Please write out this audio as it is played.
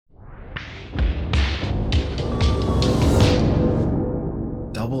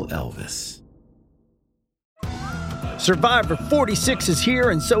Elvis. Survivor 46 is here,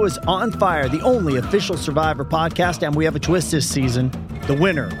 and so is On Fire, the only official Survivor podcast, and we have a twist this season. The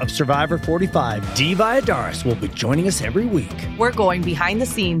winner of Survivor 45, Dee Valladares, will be joining us every week. We're going behind the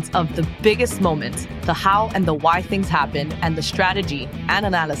scenes of the biggest moments, the how and the why things happen, and the strategy and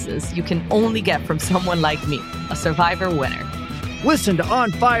analysis you can only get from someone like me, a Survivor winner. Listen to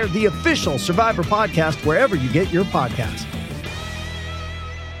On Fire, the official Survivor podcast, wherever you get your podcast.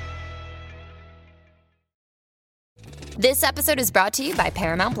 This episode is brought to you by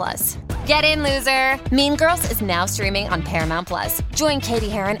Paramount Plus. Get in, loser! Mean Girls is now streaming on Paramount Plus. Join Katie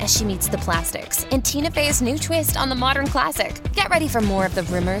Heron as she meets the plastics in Tina Fey's new twist on the modern classic. Get ready for more of the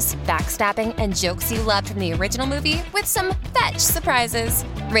rumors, backstabbing, and jokes you loved from the original movie with some fetch surprises.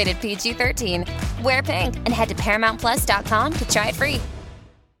 Rated PG-13. Wear pink and head to ParamountPlus.com to try it free.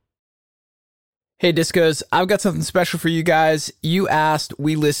 Hey Discos, I've got something special for you guys. You asked,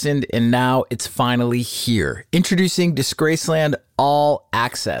 we listened, and now it's finally here. Introducing Disgraceland All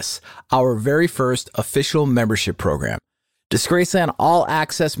Access, our very first official membership program. Disgraceland All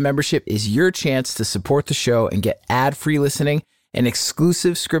Access membership is your chance to support the show and get ad-free listening, an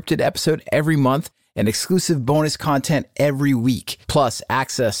exclusive scripted episode every month, and exclusive bonus content every week, plus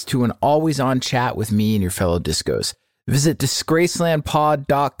access to an always-on chat with me and your fellow Discos. Visit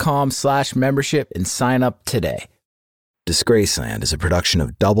disgracelandpod.com/membership and sign up today. Disgraceland is a production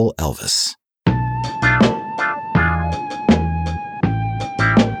of Double Elvis.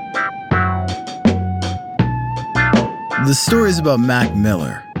 The stories about Mac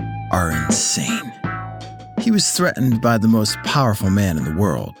Miller are insane. He was threatened by the most powerful man in the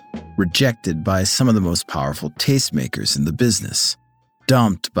world, rejected by some of the most powerful tastemakers in the business,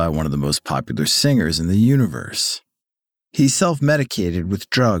 dumped by one of the most popular singers in the universe. He self-medicated with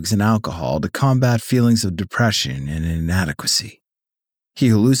drugs and alcohol to combat feelings of depression and inadequacy. He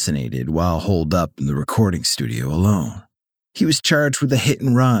hallucinated while holed up in the recording studio alone. He was charged with a hit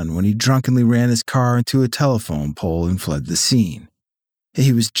and run when he drunkenly ran his car into a telephone pole and fled the scene.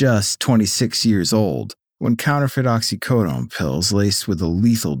 He was just 26 years old when counterfeit oxycodone pills laced with a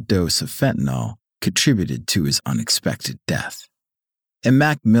lethal dose of fentanyl contributed to his unexpected death. And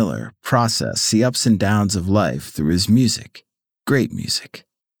Mac Miller processed the ups and downs of life through his music. Great music.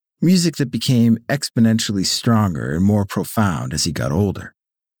 Music that became exponentially stronger and more profound as he got older.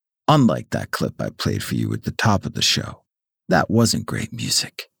 Unlike that clip I played for you at the top of the show, that wasn't great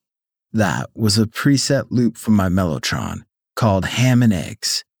music. That was a preset loop from my Mellotron called Ham and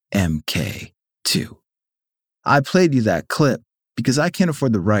Eggs, MK2. I played you that clip because I can't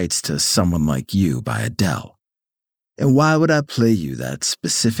afford the rights to Someone Like You by Adele. And why would I play you that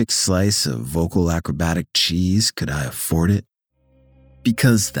specific slice of vocal acrobatic cheese? Could I afford it?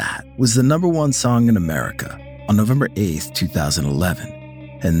 Because that was the #1 song in America on November 8th, 2011.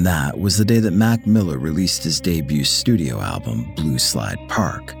 And that was the day that Mac Miller released his debut studio album, Blue Slide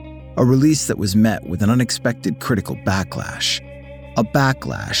Park, a release that was met with an unexpected critical backlash. A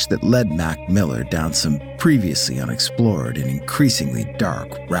backlash that led Mac Miller down some previously unexplored and increasingly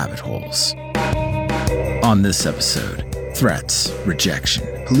dark rabbit holes. On this episode, threats, rejection,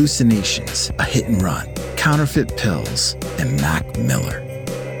 hallucinations, a hit and run, counterfeit pills, and Mac Miller.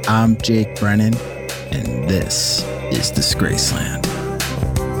 I'm Jake Brennan, and this is Disgraceland.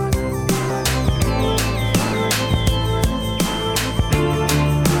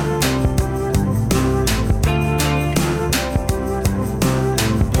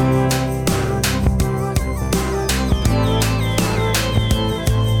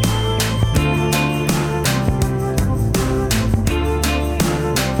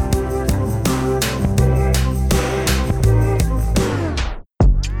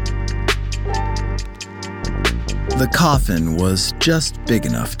 The coffin was just big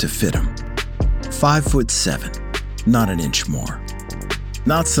enough to fit him. 5'7", not an inch more.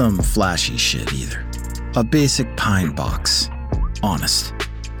 Not some flashy shit either. A basic pine box. Honest.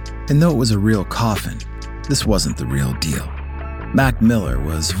 And though it was a real coffin, this wasn't the real deal. Mac Miller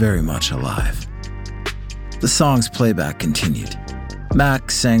was very much alive. The song's playback continued. Mac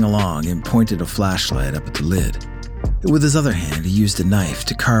sang along and pointed a flashlight up at the lid. With his other hand, he used a knife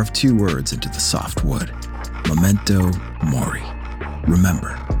to carve 2 words into the soft wood. Memento mori.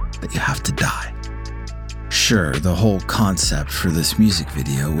 Remember that you have to die. Sure, the whole concept for this music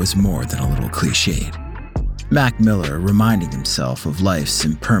video was more than a little cliched. Mac Miller reminding himself of life's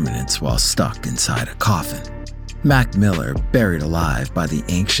impermanence while stuck inside a coffin. Mac Miller buried alive by the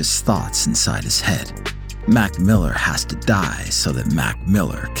anxious thoughts inside his head. Mac Miller has to die so that Mac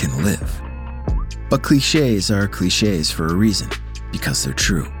Miller can live. But cliches are cliches for a reason, because they're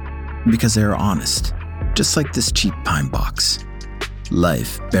true, because they are honest. Just like this cheap pine box.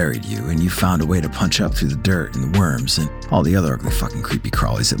 Life buried you, and you found a way to punch up through the dirt and the worms and all the other ugly fucking creepy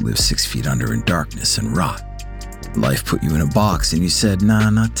crawlies that live 6 feet under in darkness and rot. Life put you in a box and you said, nah,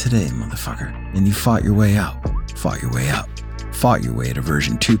 not today, motherfucker. And you fought your way out, fought your way up, fought your way to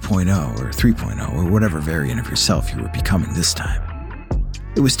version 2.0 or 3.0 or whatever variant of yourself you were becoming this time.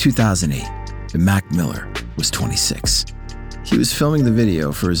 It was 2008, and Mac Miller was 26. He was filming the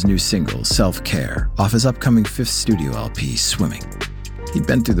video for his new single, Self-Care, off his upcoming 5th studio LP, Swimming. He'd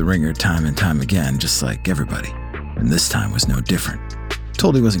been through the ringer time and time again, just like everybody, and this time was no different.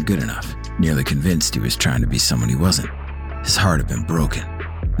 Told he wasn't good enough, nearly convinced he was trying to be someone he wasn't. His heart had been broken.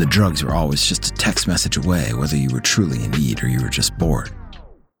 The drugs were always just a text message away, whether you were truly in need or you were just bored.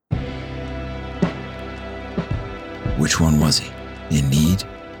 Which one was he? In need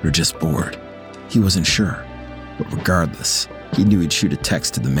or just bored? He wasn't sure, but regardless, he knew he'd shoot a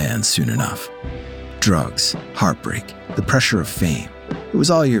text to the man soon enough. Drugs, heartbreak, the pressure of fame. It was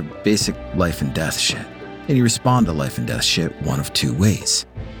all your basic life and death shit. And you respond to life and death shit one of two ways.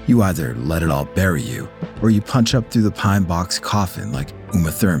 You either let it all bury you, or you punch up through the pine box coffin like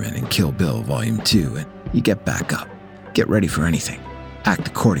Uma Thurman in Kill Bill Volume 2, and you get back up. Get ready for anything. Act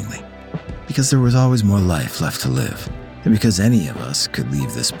accordingly. Because there was always more life left to live, and because any of us could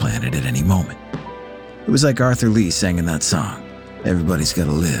leave this planet at any moment. It was like Arthur Lee sang in that song, everybody's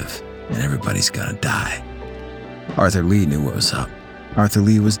gotta live, and everybody's gotta die. Arthur Lee knew what was up. Arthur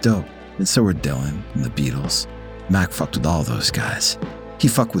Lee was dope, and so were Dylan and the Beatles. Mac fucked with all those guys. He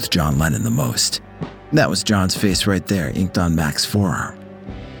fucked with John Lennon the most. And that was John's face right there, inked on Mac's forearm.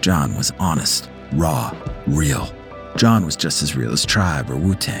 John was honest, raw, real. John was just as real as Tribe or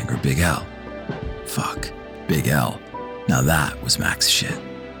Wu-Tang or Big L. Fuck, Big L. Now that was Mac's shit.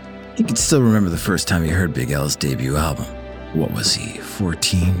 He could still remember the first time he heard Big L's debut album. What was he,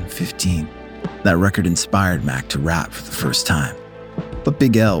 14, 15? That record inspired Mac to rap for the first time. But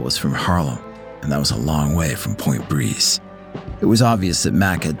Big L was from Harlem, and that was a long way from Point Breeze. It was obvious that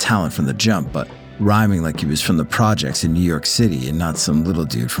Mac had talent from the jump, but rhyming like he was from the projects in New York City and not some little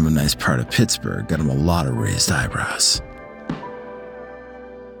dude from a nice part of Pittsburgh got him a lot of raised eyebrows.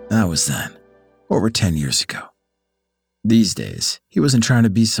 That was then, over 10 years ago. These days, he wasn't trying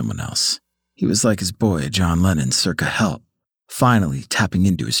to be someone else. He was like his boy John Lennon circa Help, finally tapping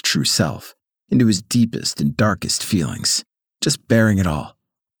into his true self, into his deepest and darkest feelings, just bearing it all.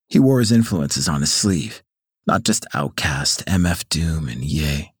 He wore his influences on his sleeve, not just Outkast, MF Doom, and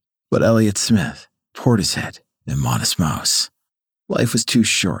Ye, but Elliott Smith, Portishead, and Modest Mouse. Life was too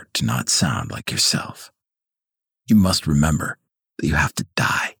short to not sound like yourself. You must remember that you have to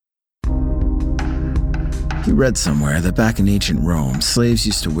die. He read somewhere that back in ancient Rome, slaves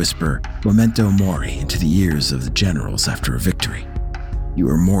used to whisper memento mori into the ears of the generals after a victory. You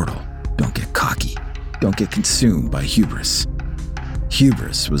are mortal, don't get cocky, don't get consumed by hubris.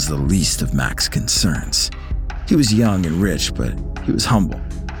 Hubris was the least of Mac's concerns. He was young and rich, but he was humble.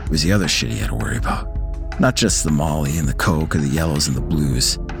 It was the other shit he had to worry about. Not just the Molly and the Coke or the yellows and the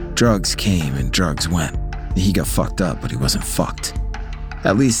blues. Drugs came and drugs went. He got fucked up, but he wasn't fucked.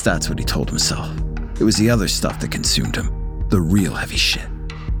 At least that's what he told himself. It was the other stuff that consumed him. The real heavy shit.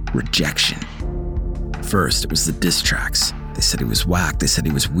 Rejection. First, it was the diss tracks. They said he was whack, they said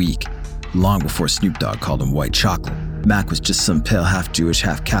he was weak. Long before Snoop Dogg called him white chocolate, Mac was just some pale half-Jewish,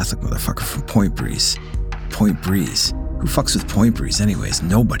 half-Catholic motherfucker from Point Breeze. Point Breeze? Who fucks with Point Breeze anyways?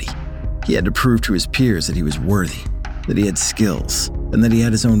 Nobody. He had to prove to his peers that he was worthy, that he had skills, and that he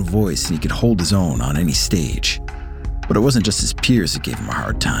had his own voice and he could hold his own on any stage. But it wasn't just his peers that gave him a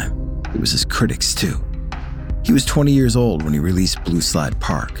hard time. It was his critics too. He was 20 years old when he released Blue Slide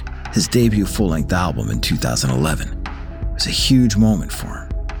Park, his debut full-length album in 2011. It was a huge moment for him.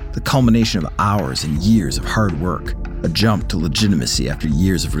 The culmination of hours and years of hard work, a jump to legitimacy after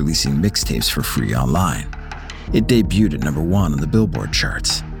years of releasing mixtapes for free online. It debuted at #1 on the Billboard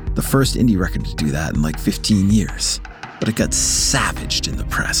charts, the first indie record to do that in like 15 years, but it got savaged in the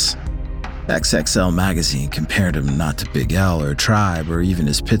press. XXL magazine compared him not to Big L or Tribe or even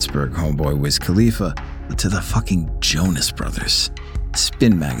his Pittsburgh homeboy Wiz Khalifa, but to the fucking Jonas Brothers.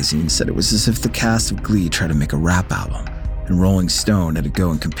 Spin magazine said it was as if the cast of Glee tried to make a rap album, and Rolling Stone had to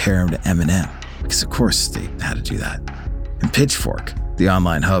go and compare him to Eminem, because of course they had to do that. And Pitchfork, the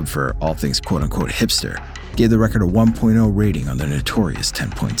online hub for all things quote-unquote hipster, gave the record a 1.0 rating on their notorious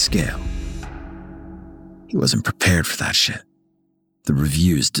 10-point scale. He wasn't prepared for that shit. The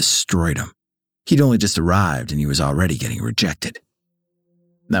reviews destroyed him. He'd only just arrived and he was already getting rejected.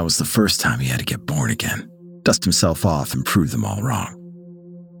 That was the first time he had to get born again, dust himself off and prove them all wrong.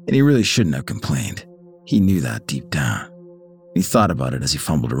 And he really shouldn't have complained. He knew that deep down. He thought about it as he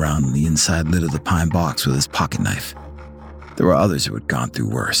fumbled around in the inside lid of the pine box with his pocket knife. There were others who had gone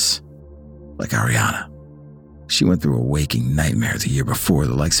through worse, like Ariana. She went through a waking nightmare the year before,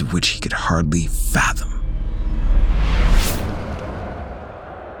 the likes of which he could hardly fathom.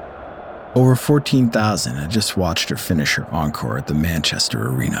 Over 14,000 had just watched her finish her encore at the Manchester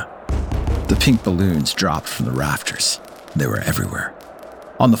Arena. The pink balloons dropped from the rafters. They were everywhere.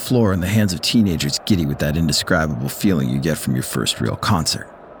 On the floor in the hands of teenagers giddy with that indescribable feeling you get from your first real concert.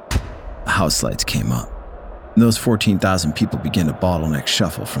 The house lights came up, and those 14,000 people began to bottleneck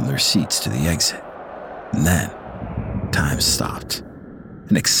shuffle from their seats to the exit. And then, time stopped.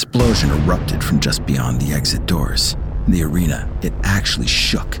 An explosion erupted from just beyond the exit doors. In the arena, it actually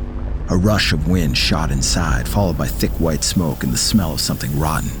shook. A rush of wind shot inside, followed by thick white smoke and the smell of something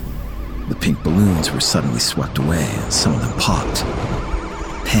rotten. The pink balloons were suddenly swept away, and some of them popped.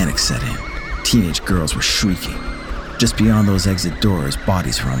 Panic set in. Teenage girls were shrieking. Just beyond those exit doors,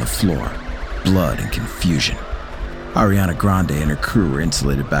 bodies were on the floor, blood and confusion. Ariana Grande and her crew were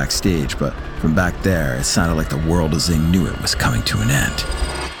insulated backstage, but from back there, it sounded like the world as they knew it was coming to an end.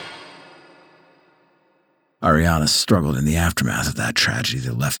 Ariana struggled in the aftermath of that tragedy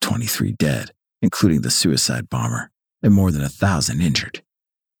that left 23 dead, including the suicide bomber, and more than 1,000 injured.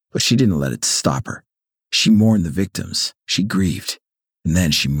 But she didn't let it stop her. She mourned the victims, she grieved, and then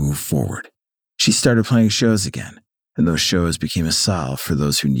she moved forward. She started playing shows again, and those shows became a salve for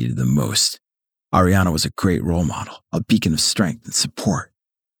those who needed them most. Ariana was a great role model, a beacon of strength and support,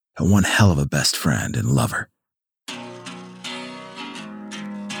 and one hell of a best friend and lover.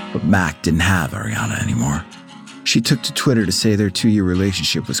 But Mac didn't have Ariana anymore. She took to Twitter to say their 2-year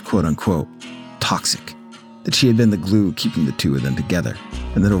relationship was quote-unquote toxic, that she had been the glue keeping the two of them together,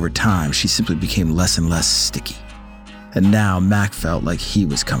 and that over time she simply became less and less sticky. And now Mac felt like he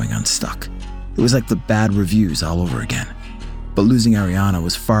was coming unstuck. It was like the bad reviews all over again. But losing Ariana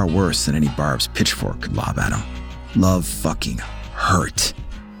was far worse than any Barb's pitchfork could lob at him. Love fucking hurt.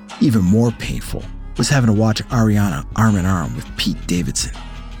 Even more painful was having to watch Ariana arm in arm with Pete Davidson.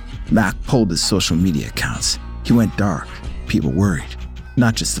 Mac pulled his social media accounts. He went dark. People worried.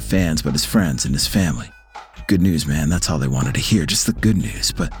 Not just the fans, but his friends and his family. Good news, man, that's all they wanted to hear, just the good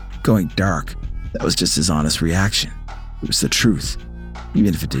news. But going dark, that was just his honest reaction. It was the truth,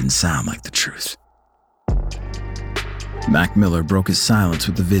 even if it didn't sound like the truth. Mac Miller broke his silence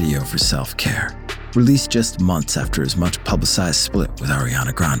with the video for Self-Care, released just months after his much-publicized split with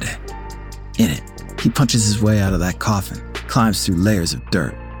Ariana Grande. In it, he punches his way out of that coffin, climbs through layers of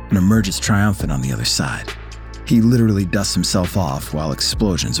dirt, and emerges triumphant on the other side. He literally dusts himself off while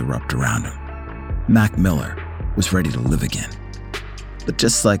explosions erupt around him. Mac Miller was ready to live again. But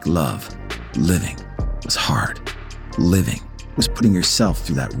just like love, living was hard. Living was putting yourself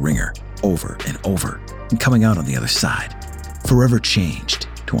through that ringer over and over and coming out on the other side, forever changed,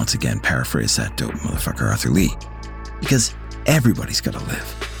 to once again paraphrase that dope motherfucker Arthur Lee. Because everybody's gotta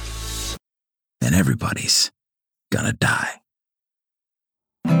live. And everybody's gonna die.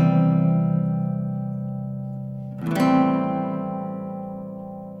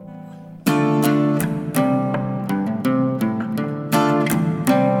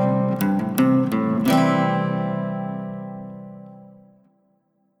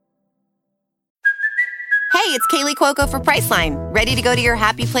 Hey, it's Kaylee Cuoco for Priceline. Ready to go to your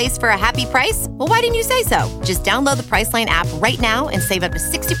happy place for a happy price? Well, why didn't you say so? Just download the Priceline app right now and save up to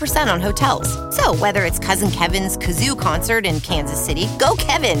 60% on hotels. So whether it's Cousin Kevin's Kazoo Concert in Kansas City, go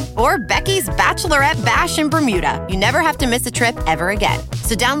Kevin, or Becky's Bachelorette Bash in Bermuda, you never have to miss a trip ever again.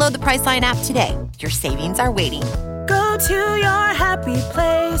 So download the Priceline app today. Your savings are waiting. Go to your happy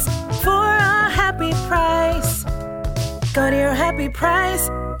place for a happy price. Go to your happy price,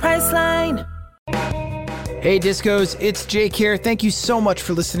 Priceline. Hey Discos, it's Jake here. Thank you so much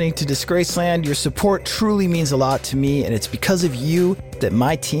for listening to Disgraceland. Your support truly means a lot to me, and it's because of you that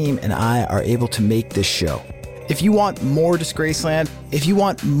my team and I are able to make this show. If you want more Disgraceland, if you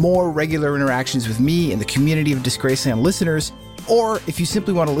want more regular interactions with me and the community of Disgraceland listeners, or if you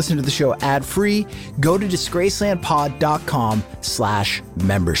simply want to listen to the show ad-free, go to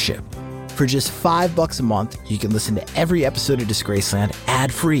disgracelandpod.com/membership. For just $5 a month, you can listen to every episode of Disgraceland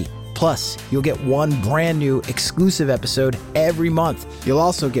ad-free. Plus, you'll get one brand new exclusive episode every month. You'll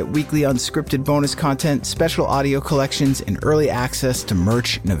also get weekly unscripted bonus content, special audio collections, and early access to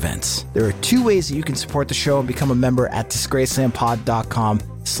merch and events. There are 2 ways that you can support the show and become a member at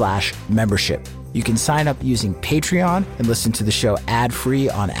disgracelandpod.com/membership. You can sign up using Patreon and listen to the show ad-free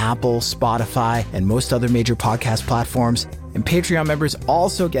on Apple, Spotify, and most other major podcast platforms. And Patreon members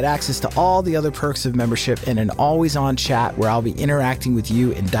also get access to all the other perks of membership and an always-on chat where I'll be interacting with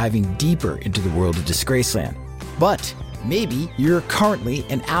you and diving deeper into the world of Disgraceland. But maybe you're currently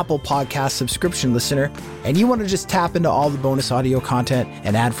an Apple Podcast subscription listener and you want to just tap into all the bonus audio content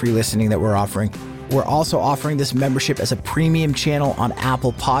and ad-free listening that we're offering. We're also offering this membership as a premium channel on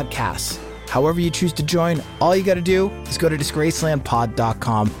Apple Podcasts. However you choose to join, all you got to do is go to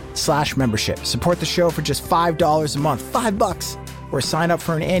disgracelandpod.com/membership. Support the show for just $5 a month, $5, or sign up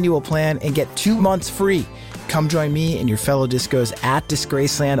for an annual plan and get 2 months free. Come join me and your fellow discos at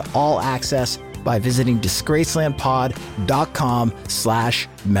Disgraceland All Access by visiting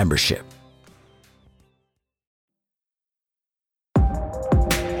disgracelandpod.com/membership.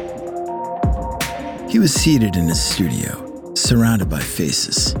 He was seated in his studio, surrounded by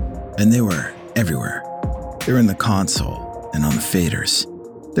faces, and they were everywhere. They were in the console and on the faders.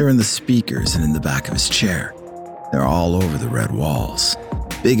 They were in the speakers and in the back of his chair. They were all over the red walls.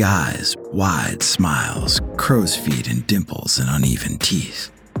 Big eyes, wide smiles, crow's feet and dimples and uneven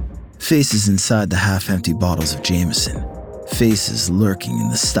teeth. Faces inside the half-empty bottles of Jameson. Faces lurking in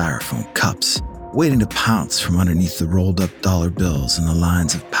the styrofoam cups, waiting to pounce from underneath the rolled-up dollar bills and the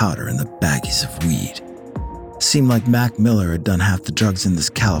lines of powder and the baggies of weed. Seemed like Mac Miller had done half the drugs in this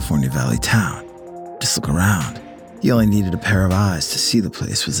California Valley town. Just look around. He only needed a pair of eyes to see the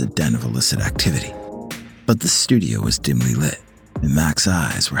place was a den of illicit activity. But the studio was dimly lit, and Mac's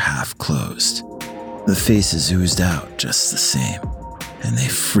eyes were half closed. The faces oozed out just the same, and they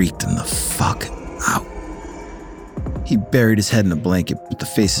freaked him the fuck out. He buried his head in a blanket, but the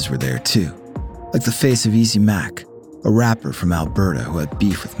faces were there too. Like the face of Easy Mac, a rapper from Alberta who had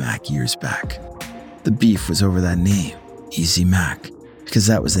beef with Mac years back. The beef was over that name, Easy Mac, because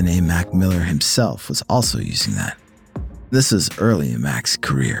that was the name Mac Miller himself was also using that. This was early in Mac's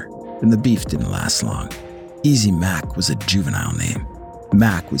career, and the beef didn't last long. Easy Mac was a juvenile name.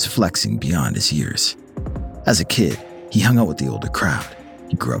 Mac was flexing beyond his years. As a kid, he hung out with the older crowd.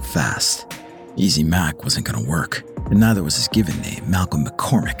 He grew up fast. Easy Mac wasn't going to work, and neither was his given name, Malcolm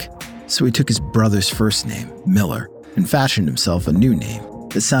McCormick. So he took his brother's first name, Miller, and fashioned himself a new name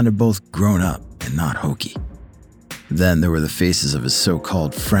that sounded both grown up and not hokey. Then there were the faces of his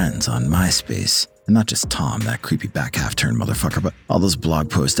so-called friends on MySpace, and not just Tom, that creepy back half-turned motherfucker, but all those blog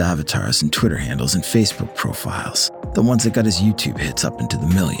post avatars and Twitter handles and Facebook profiles, the ones that got his YouTube hits up into the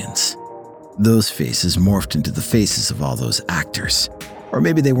millions. Those faces morphed into the faces of all those actors. Or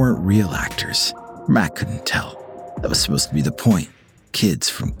maybe they weren't real actors. Mac couldn't tell. That was supposed to be the point. Kids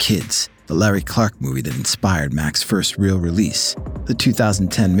from Kids, the Larry Clark movie that inspired Mac's first real release, the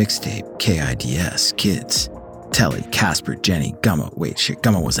 2010 mixtape KIDS, Kids. Telly, Casper, Jenny, Gummo. Wait, shit,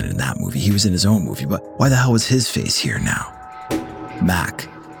 Gummo wasn't in that movie. He was in his own movie, but why the hell was his face here now? Mac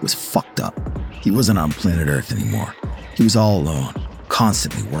was fucked up. He wasn't on planet Earth anymore. He was all alone,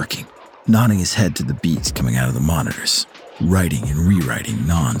 constantly working, nodding his head to the beats coming out of the monitors, writing and rewriting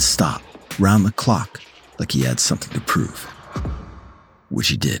non-stop, round the clock, like he had something to prove. Which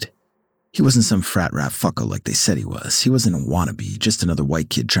he did. He wasn't some frat rap fucko like they said he was. He wasn't a wannabe, just another white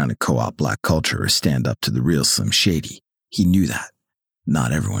kid trying to co-opt black culture or stand up to the real Slim Shady. He knew that.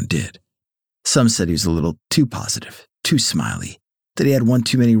 Not everyone did. Some said he was a little too positive, too smiley, that he had one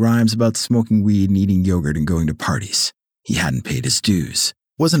too many rhymes about smoking weed and eating yogurt and going to parties. He hadn't paid his dues.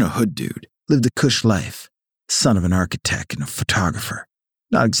 Wasn't a hood dude. Lived a cush life. Son of an architect and a photographer.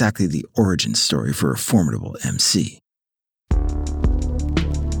 Not exactly the origin story for a formidable MC.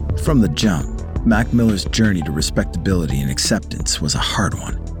 From the jump, Mac Miller's journey to respectability and acceptance was a hard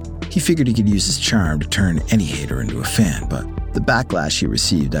one. He figured he could use his charm to turn any hater into a fan, but the backlash he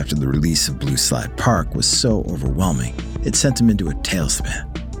received after the release of Blue Slide Park was so overwhelming, it sent him into a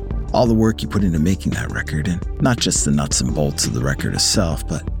tailspin. All the work he put into making that record, and not just the nuts and bolts of the record itself,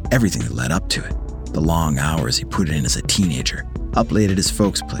 but everything that led up to it. The long hours he put in as a teenager, up late at his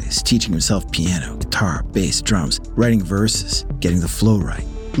folks' place, teaching himself piano, guitar, bass, drums, writing verses, getting the flow right,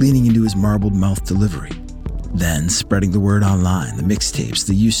 leaning into his marbled mouth delivery. Then spreading the word online, the mixtapes,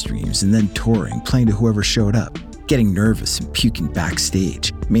 the Ustreams, and then touring, playing to whoever showed up, getting nervous and puking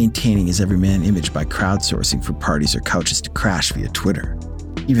backstage, maintaining his everyman image by crowdsourcing for parties or couches to crash via Twitter.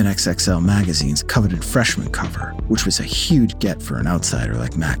 Even XXL Magazine's coveted freshman cover, which was a huge get for an outsider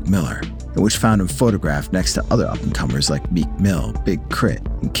like Mac Miller, and which found him photographed next to other up-and-comers like Meek Mill, Big Crit,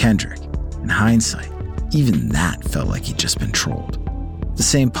 and Kendrick. In hindsight, even that felt like he'd just been trolled. The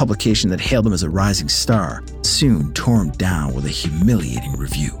same publication that hailed him as a rising star soon tore him down with a humiliating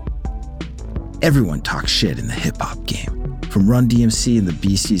review. Everyone talked shit in the hip-hop game, from Run DMC and the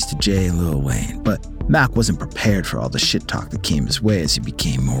Beasties to Jay and Lil Wayne, but Mac wasn't prepared for all the shit talk that came his way as he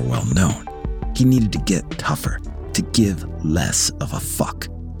became more well-known. He needed to get tougher, to give less of a fuck.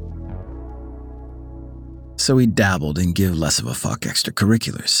 So he dabbled in give less of a fuck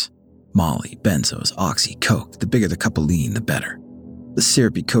extracurriculars. Molly, benzos, oxy, coke. The bigger the cup of lean, the better. The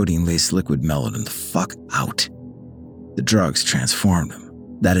syrupy codeine-laced liquid mellowed him the fuck out. The drugs transformed him.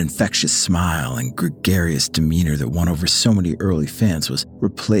 That infectious smile and gregarious demeanor that won over so many early fans was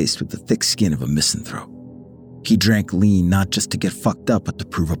replaced with the thick skin of a misanthrope. He drank lean not just to get fucked up, but to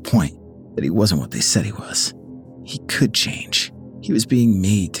prove a point, that he wasn't what they said he was. He could change. He was being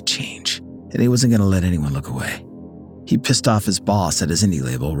made to change, and he wasn't going to let anyone look away. He pissed off his boss at his indie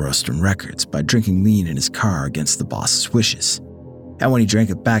label, Rostrum Records, by drinking lean in his car against the boss's wishes. And when he drank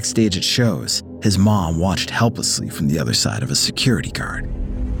it backstage at shows, his mom watched helplessly from the other side of a security guard.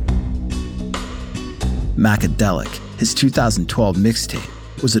 Macadelic, his 2012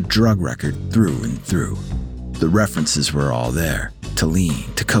 mixtape, was a drug record through and through. The references were all there, to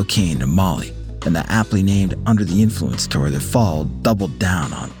lean, to cocaine, to Molly, and the aptly named Under the Influence tour that followed doubled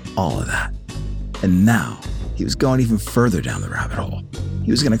down on all of that. And now, he was going even further down the rabbit hole.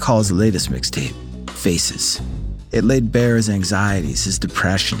 He was going to call his latest mixtape, Faces. It laid bare his anxieties, his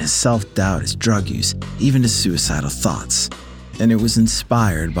depression, his self-doubt, his drug use, even his suicidal thoughts. And it was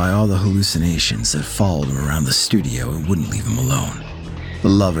inspired by all the hallucinations that followed him around the studio and wouldn't leave him alone. The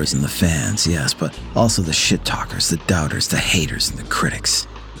lovers and the fans, yes, but also the shit-talkers, the doubters, the haters, and the critics.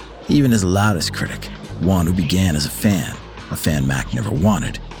 Even his loudest critic, one who began as a fan Mac never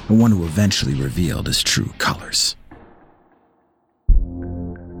wanted, and one who eventually revealed his true colors.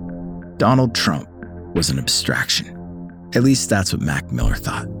 Donald Trump was an abstraction. At least that's what Mac Miller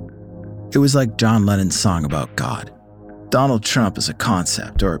thought. It was like John Lennon's song about God. Donald Trump is a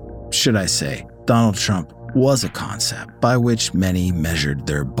concept, or should I say, Donald Trump was a concept by which many measured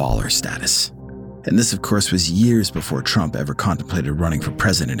their baller status. And this, of course, was years before Trump ever contemplated running for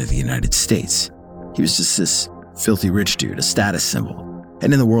president of the United States. He was just this filthy rich dude, a status symbol.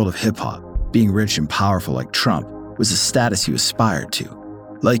 And in the world of hip-hop, being rich and powerful like Trump was a status you aspired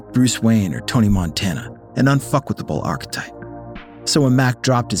to, like Bruce Wayne or Tony Montana, an unfuckwithable archetype. So when Mac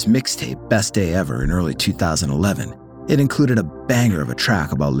dropped his mixtape, Best Day Ever, in early 2011, it included a banger of a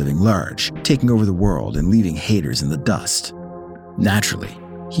track about living large, taking over the world, and leaving haters in the dust. Naturally,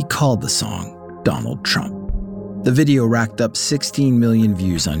 he called the song Donald Trump. The video racked up 16 million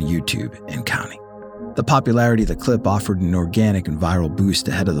views on YouTube and counting. The popularity of the clip offered an organic and viral boost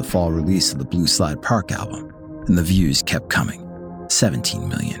ahead of the fall release of the Blue Slide Park album, and the views kept coming. 17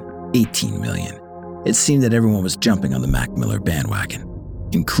 million, 18 million. It seemed that everyone was jumping on the Mac Miller bandwagon,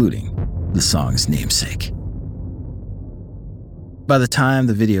 including the song's namesake. By the time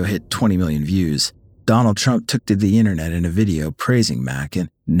the video hit 20 million views, Donald Trump took to the internet in a video praising Mac and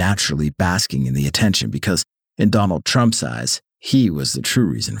naturally basking in the attention because, in Donald Trump's eyes, he was the true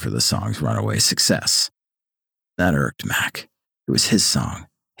reason for the song's runaway success. That irked Mac. It was his song,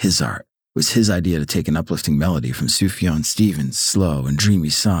 his art. It was his idea to take an uplifting melody from Sufjan Stevens' slow and dreamy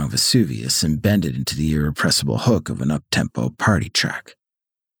song Vesuvius and bend it into the irrepressible hook of an up-tempo party track.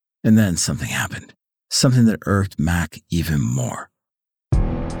 And then something happened. Something that irked Mac even more.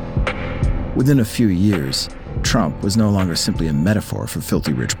 Within a few years, Trump was no longer simply a metaphor for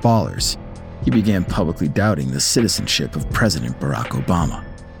filthy rich ballers. He began publicly doubting the citizenship of President Barack Obama.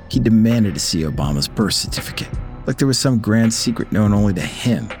 He demanded to see Obama's birth certificate, like there was some grand secret known only to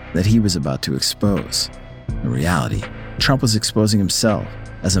him that he was about to expose. In reality, Trump was exposing himself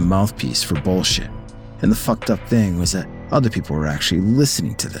as a mouthpiece for bullshit. And the fucked up thing was that other people were actually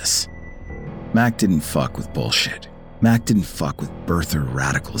listening to this. Mac didn't fuck with bullshit. Mac didn't fuck with birther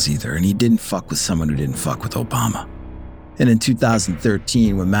radicals either, and he didn't fuck with someone who didn't fuck with Obama. And in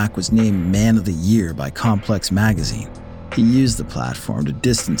 2013, when Mac was named Man of the Year by Complex magazine, he used the platform to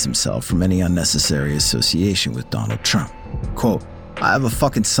distance himself from any unnecessary association with Donald Trump. Quote, "I have a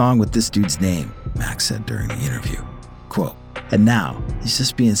fucking song with this dude's name," Mac said during the interview. Quote, "And now, he's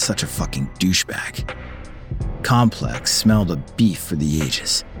just being such a fucking douchebag." Complex smelled a beef for the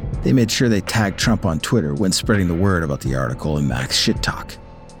ages. They made sure they tagged Trump on Twitter when spreading the word about the article and Mac's shit talk.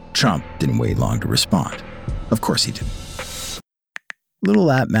 Trump didn't wait long to respond. Of course he didn't.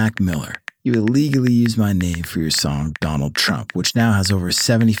 "Little at Mac Miller, you illegally used my name for your song Donald Trump, which now has over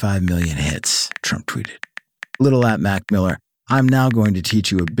 75 million hits," Trump tweeted. "Little at Mac Miller, I'm now going to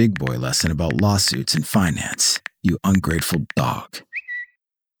teach you a big boy lesson about lawsuits and finance, you ungrateful dog."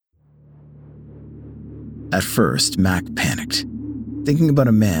 At first, Mac panicked, thinking about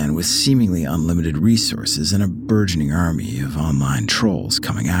a man with seemingly unlimited resources and a burgeoning army of online trolls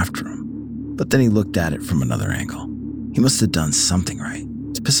coming after him. But then he looked at it from another angle. He must have done something right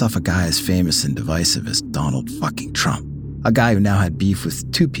to piss off a guy as famous and divisive as Donald fucking Trump, a guy who now had beef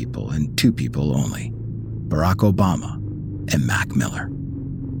with two people and two people only, Barack Obama and Mac Miller.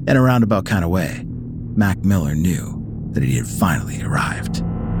 In a roundabout kind of way, Mac Miller knew that he had finally arrived.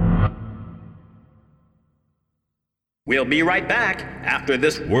 We'll be right back after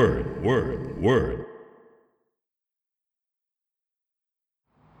this word.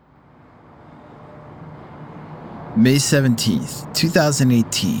 May 17th,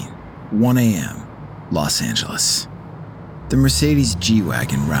 2018, 1 a.m., Los Angeles. The Mercedes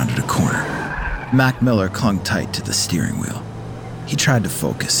G-Wagon rounded a corner. Mac Miller clung tight to the steering wheel. He tried to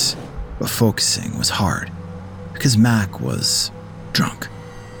focus, but focusing was hard because Mac was drunk.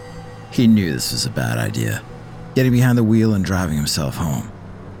 He knew this was a bad idea, getting behind the wheel and driving himself home.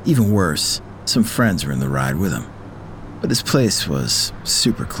 Even worse, some friends were in the ride with him. But his place was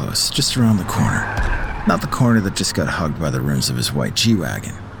super close, just around the corner. Not the corner that just got hugged by the rims of his white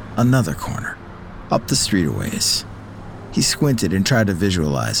G-Wagon. Another corner, up the street a ways. He squinted and tried to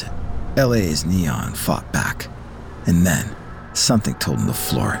visualize it. LA's neon fought back. And then, something told him to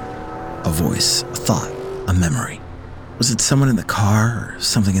floor it. A voice, a thought, a memory. Was it someone in the car or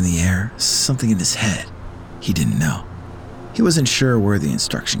something in the air? Something in his head? He didn't know. He wasn't sure where the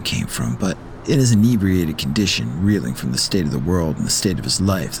instruction came from, but in his inebriated condition, reeling from the state of the world and the state of his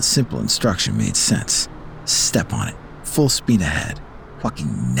life, the simple instruction made sense. Step on it. Full speed ahead.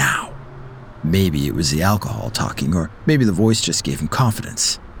 Fucking now. Maybe it was the alcohol talking, or maybe the voice just gave him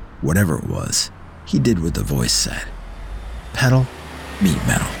confidence. Whatever it was, he did what the voice said. Pedal, meet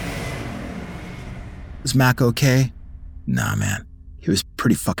metal. Was Mac okay? Nah, man. He was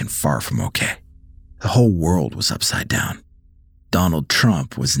pretty fucking far from okay. The whole world was upside down. Donald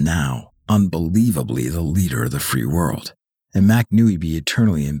Trump was now, unbelievably, the leader of the free world. And Mac knew he'd be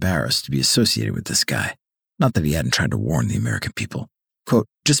eternally embarrassed to be associated with this guy. Not that he hadn't tried to warn the American people. Quote,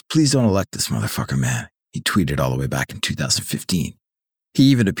 just please don't elect this motherfucker, man. He tweeted all the way back in 2015. He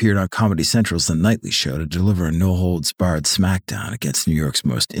even appeared on Comedy Central's The Nightly Show to deliver a no-holds-barred smackdown against New York's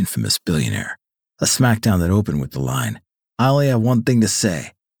most infamous billionaire. A smackdown that opened with the line, I only have one thing to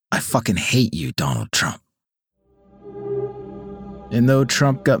say. I fucking hate you, Donald Trump. And though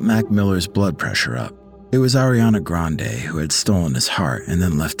Trump got Mac Miller's blood pressure up, it was Ariana Grande who had stolen his heart and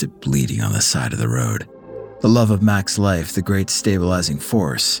then left it bleeding on the side of the road. The love of Mac's life, the great stabilizing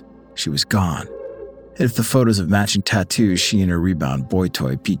force, she was gone. And if the photos of matching tattoos she and her rebound boy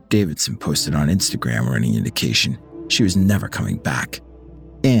toy Pete Davidson posted on Instagram were any indication, she was never coming back.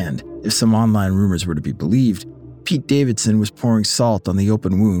 And if some online rumors were to be believed, Pete Davidson was pouring salt on the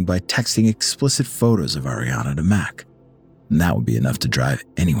open wound by texting explicit photos of Ariana to Mac. And that would be enough to drive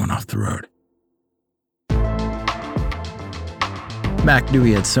anyone off the road. Mac knew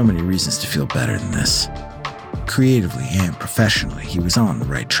he had so many reasons to feel better than this. Creatively and professionally, he was on the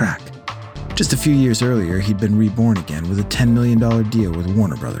right track. Just a few years earlier, he'd been reborn again with a $10 million deal with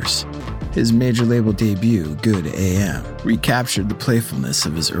Warner Brothers. His major label debut, Good AM, recaptured the playfulness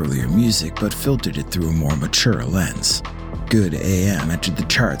of his earlier music but filtered it through a more mature lens. Good AM entered the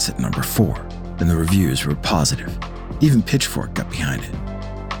charts at number 4, and the reviews were positive. Even Pitchfork got behind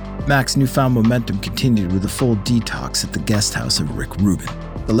it. Mac's newfound momentum continued with a full detox at the guest house of Rick Rubin,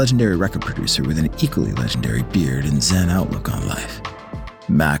 the legendary record producer with an equally legendary beard and zen outlook on life.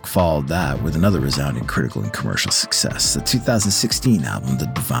 Mac followed that with another resounding critical and commercial success, the 2016 album The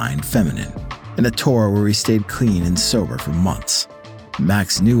Divine Feminine, and a tour where he stayed clean and sober for months.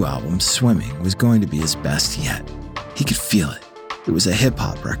 Mac's new album, Swimming, was going to be his best yet. He could feel it. It was a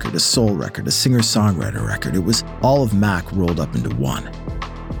hip-hop record, a soul record, a singer-songwriter record. It was all of Mac rolled up into one.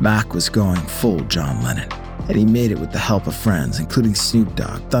 Mac was going full John Lennon, and he made it with the help of friends, including Snoop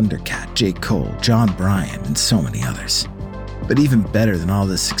Dogg, Thundercat, J. Cole, John Bryan, and so many others. But even better than all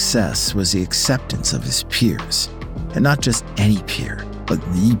this success was the acceptance of his peers. And not just any peer, but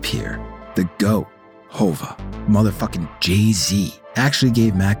the peer, the GOAT, Hova, motherfucking Jay-Z, actually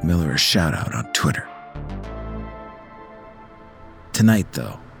gave Mac Miller a shout-out on Twitter. Tonight,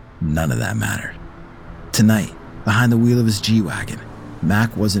 though, none of that mattered. Tonight, behind the wheel of his G-Wagon,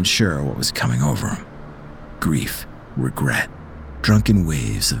 Mac wasn't sure what was coming over him. Grief, regret, drunken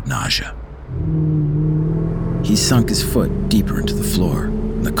waves of nausea. He sunk his foot deeper into the floor,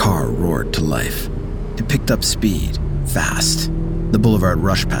 and the car roared to life. It picked up speed, fast. The boulevard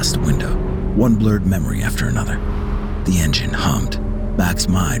rushed past the window, one blurred memory after another. The engine hummed. Mac's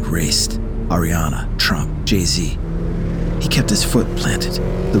mind raced. Ariana, Trump, Jay-Z. He kept his foot planted.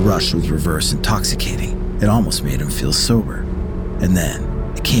 The rush was reverse intoxicating. It almost made him feel sober. And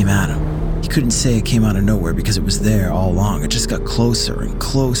then, it came at him. He couldn't say it came out of nowhere because it was there all along. It just got closer and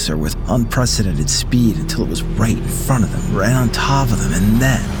closer with unprecedented speed until it was right in front of them, right on top of them, and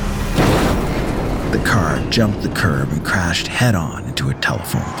then the car jumped the curb and crashed head-on into a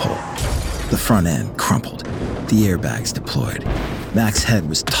telephone pole. The front end crumpled. The airbags deployed. Mac's head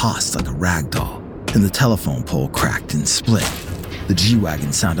was tossed like a rag doll, and the telephone pole cracked and split. The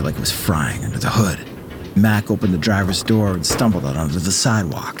G-Wagon sounded like it was frying under the hood. Mac opened the driver's door and stumbled out onto the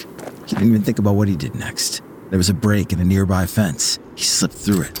sidewalk. He didn't even think about what he did next. There was a break in a nearby fence. He slipped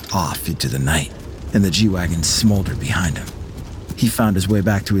through it, off into the night, and the G-Wagon smoldered behind him. He found his way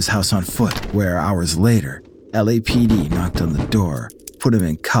back to his house on foot, where hours later, LAPD knocked on the door, put him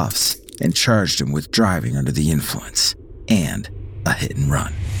in cuffs, and charged him with driving under the influence and a hit and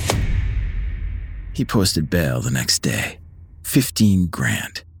run. He posted bail the next day,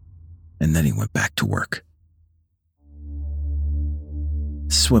 $15,000, and then he went back to work.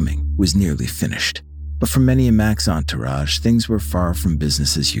 Swimming was nearly finished, but for many in Mac's entourage, things were far from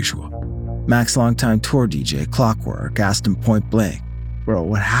business as usual. Mac's longtime tour DJ, Clockwork, asked him point blank, "Bro,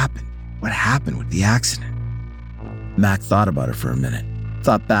 what happened? What happened with the accident?" Mac thought about it for a minute,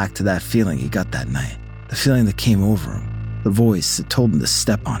 thought back to that feeling he got that night, the feeling that came over him, the voice that told him to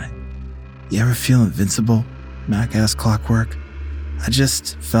step on it. "You ever feel invincible?" Mac asked Clockwork. "I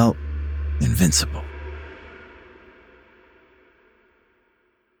just felt invincible."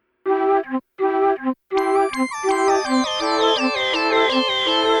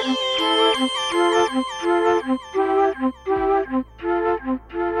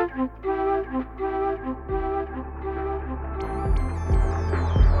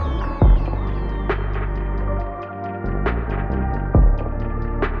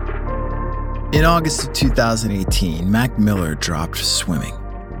 In August of 2018, Mac Miller dropped Swimming,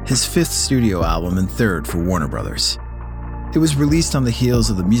 his fifth studio album and third for Warner Brothers. It was released on the heels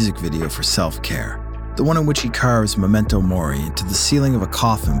of the music video for Self-Care, the one in which he carves Memento Mori into the ceiling of a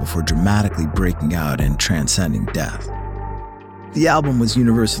coffin before dramatically breaking out and transcending death. The album was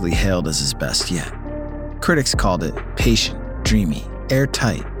universally hailed as his best yet. Critics called it patient, dreamy,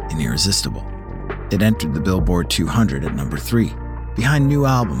 airtight, and irresistible. It entered the Billboard 200 at number 3, behind new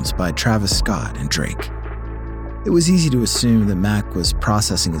albums by Travis Scott and Drake. It was easy to assume that Mac was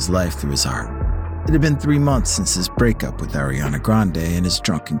processing his life through his art. It had been 3 months since his breakup with Ariana Grande and his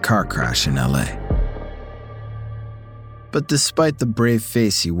drunken car crash in LA. But despite the brave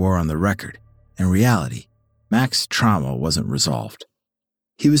face he wore on the record, in reality, Mac's trauma wasn't resolved.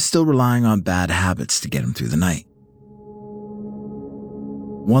 He was still relying on bad habits to get him through the night.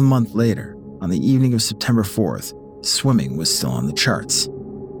 1 month later, on the evening of September 4th, Swimming was still on the charts.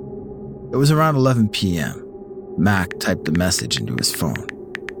 It was around 11 p.m. Mac typed a message into his phone.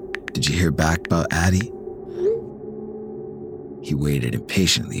 "Did you hear back about Addie?" He waited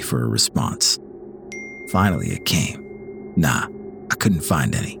impatiently for a response. Finally, it came. "Nah, I couldn't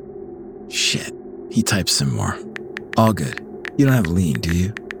find any." Shit. He typed some more. "All good. You don't have lean, do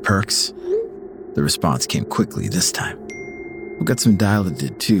you? Perks?" The response came quickly this time. "We've got some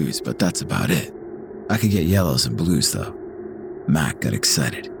dilated 2s, but that's about it. I could get yellows and blues, though." Mac got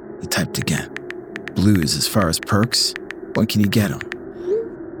excited. He typed again. "Blues as far as perks? When can you get them?"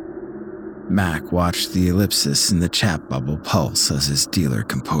 Mac watched the ellipsis in the chat bubble pulse as his dealer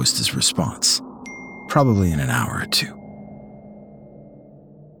composed his response. Probably in an hour or 2.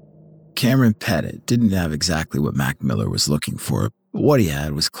 Cameron Pettit didn't have exactly what Mac Miller was looking for, but what he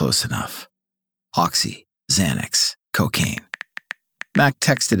had was close enough. Oxy, Xanax, cocaine. Mac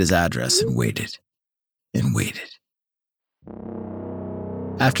texted his address and waited. And waited.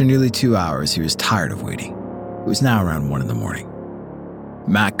 After nearly 2 hours, he was tired of waiting. It was now around 1 in the morning.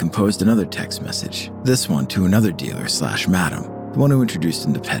 Mac composed another text message, this one to another dealer/madam, the one who introduced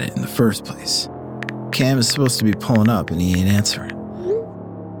him to Pettit in the first place. Cam is supposed to be pulling up and he ain't answering.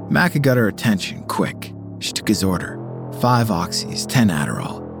 Mac had got her attention quick. She took his order. 5 Oxys, 10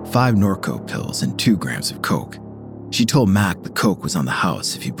 Adderall, 5 Norco pills, and 2 grams of coke. She told Mac the coke was on the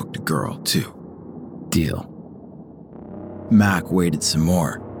house if he booked a girl, too. Deal. Mac waited some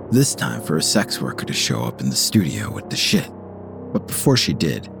more, this time for a sex worker to show up in the studio with the shit. But before she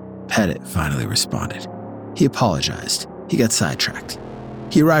did, Pettit finally responded. He apologized. He got sidetracked.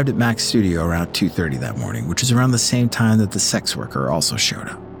 He arrived at Mac's studio around 2:30 that morning, which was around the same time that the sex worker also showed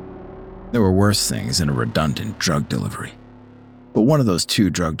up. There were worse things than a redundant drug delivery. But one of those 2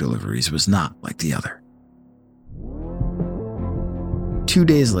 drug deliveries was not like the other. 2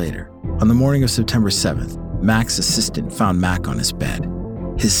 days later, on the morning of September 7th, Mac's assistant found Mac on his bed.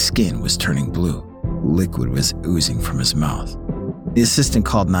 His skin was turning blue. Liquid was oozing from his mouth. The assistant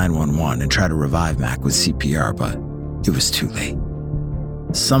called 911 and tried to revive Mac with CPR, but it was too late.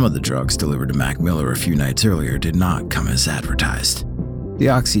 Some of the drugs delivered to Mac Miller a few nights earlier did not come as advertised. The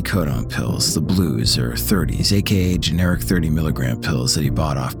oxycodone pills, the blues or 30s, aka generic 30 milligram pills that he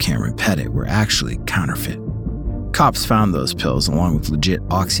bought off Cameron Pettit, were actually counterfeit. Cops found those pills along with legit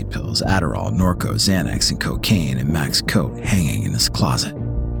oxy pills, Adderall, Norco, Xanax, and cocaine in Mac's coat hanging in his closet.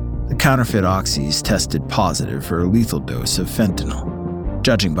 The counterfeit oxys tested positive for a lethal dose of fentanyl.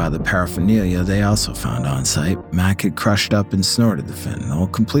 Judging by the paraphernalia they also found on site, Mac had crushed up and snorted the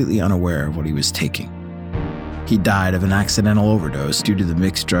fentanyl, completely unaware of what he was taking. He died of an accidental overdose due to the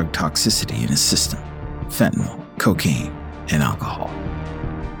mixed drug toxicity in his system: fentanyl, cocaine, and alcohol.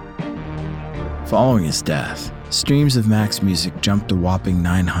 Following his death, streams of Mac's music jumped a whopping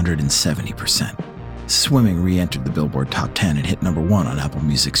 970%. Swimming re-entered the Billboard Top 10 and hit number 1 on Apple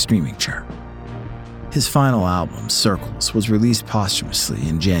Music's streaming chart. His final album, Circles, was released posthumously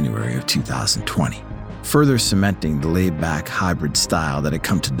in January of 2020, further cementing the laid-back hybrid style that had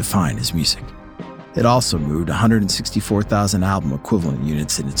come to define his music. It also moved 164,000 album equivalent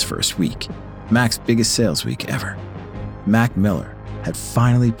units in its first week, Mac's biggest sales week ever. Mac Miller had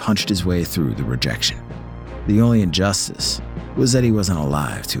finally punched his way through the rejection. The only injustice was that he wasn't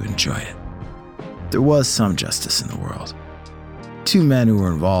alive to enjoy it. There was some justice in the world. 2 men who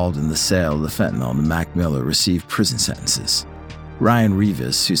were involved in the sale of the fentanyl to Mac Miller received prison sentences. Ryan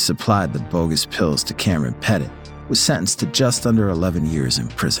Rivas, who supplied the bogus pills to Cameron Pettit, was sentenced to just under 11 years in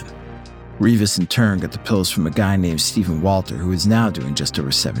prison. Rivas in turn got the pills from a guy named Stephen Walter, who is now doing just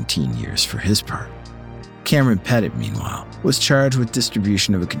over 17 years for his part. Cameron Pettit, meanwhile, was charged with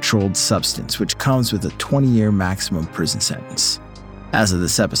distribution of a controlled substance, which comes with a 20-year maximum prison sentence. As of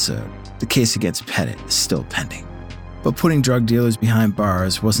this episode, the case against Pettit is still pending. But putting drug dealers behind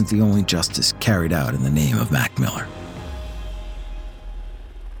bars wasn't the only justice carried out in the name of Mac Miller.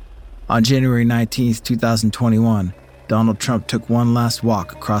 On January 19, 2021, Donald Trump took one last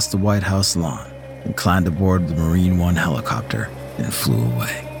walk across the White House lawn and climbed aboard the Marine One helicopter and flew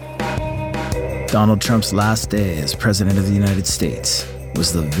away. Donald Trump's last day as President of the United States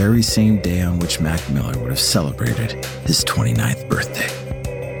was the very same day on which Mac Miller would have celebrated his 29th birthday.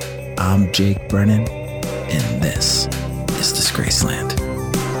 I'm Jake Brennan, and this is Disgraceland.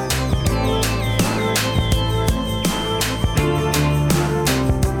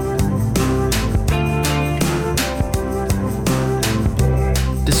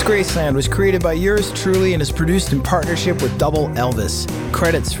 Disgraceland was created by yours truly and is produced in partnership with Double Elvis.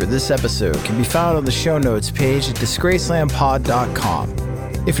 Credits for this episode can be found on the show notes page at disgracelandpod.com.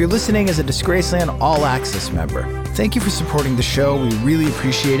 If you're listening as a Disgraceland All Access member, thank you for supporting the show. We really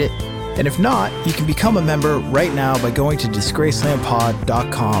appreciate it. And if not, you can become a member right now by going to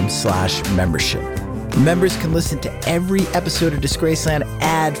disgracelandpod.com/membership. Members can listen to every episode of Disgraceland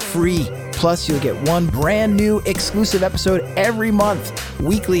ad-free. Plus, you'll get one brand new exclusive episode every month.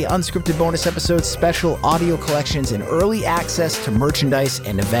 Weekly unscripted bonus episodes, special audio collections, and early access to merchandise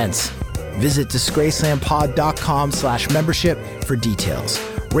and events. Visit disgracelandpod.com/membership for details.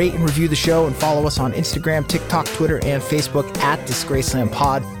 Rate and review the show and follow us on Instagram, TikTok, Twitter, and Facebook at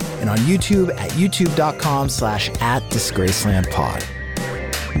DisgracelandPod, and on YouTube at youtube.com/@DisgracelandPod.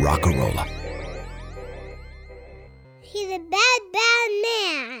 Rock-a-rolla.